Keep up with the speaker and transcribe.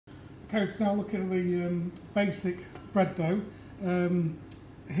Okay, so now looking at the basic bread dough. In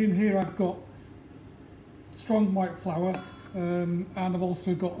here I've got strong white flour, and I've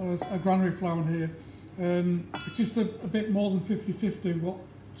also got a granary flour in here. It's just a bit more than 50-50. We've got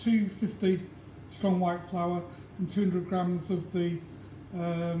 250 strong white flour and 200 grams of the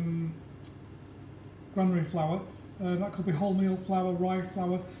granary flour. That could be wholemeal flour, rye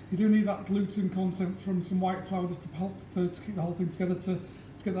flour. You do need that gluten content from some white flour just to help to keep the whole thing together, to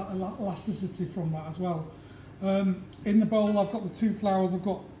get that elasticity from that as well. In the bowl I've got the two flours. I've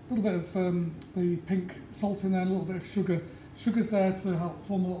got a little bit of the pink salt in there and a little bit of sugar. Sugar's there to help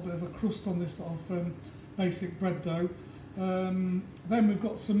form a little bit of a crust on this sort of basic bread dough. Then we've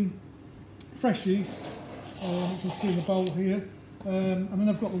got some fresh yeast, which you'll see in the bowl here. And then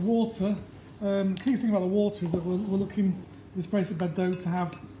I've got the water. The key thing about the water is that we're looking this basic bread dough to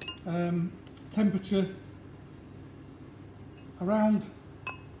have temperature around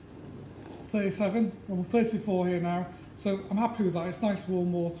 37, well 34 here now, so I'm happy with that. It's nice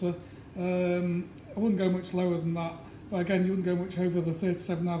warm water. I wouldn't go much lower than that, but again you wouldn't go much over the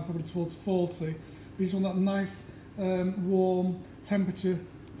 37 now, probably towards 40. We just want that nice warm temperature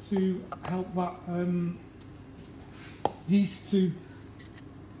to help that yeast to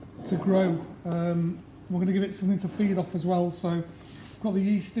grow. We're going to give it something to feed off as well, so I've got the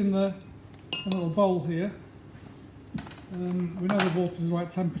yeast in a little bowl here. We know the water's the right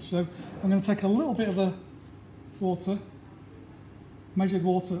temperature, so I'm going to take a little bit of the water, measured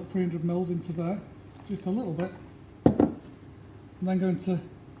water at 300 ml into there, just a little bit, and then going to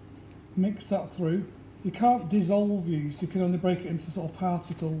mix that through. You can't dissolve yeast, you can only break it into sort of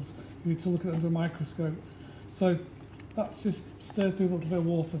particles. You need to look at it under a microscope. So that's just stirred through a little bit of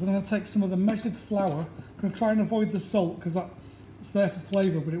water. Then I'm going to take some of the measured flour. I'm going to try and avoid the salt because it's there for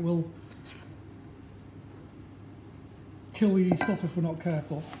flavour, but it will kill the yeast off if we're not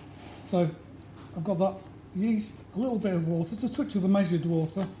careful. So I've got that yeast, a little bit of water, just a touch of the measured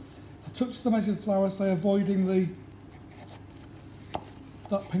water, a touch of the measured flour, say avoiding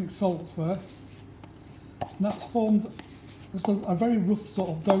that pink salts there. And that's formed just a very rough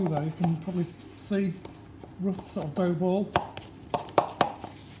sort of dough there. You can probably see rough sort of dough ball.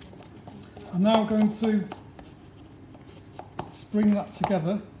 I'm now going to just bring that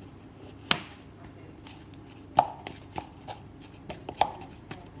together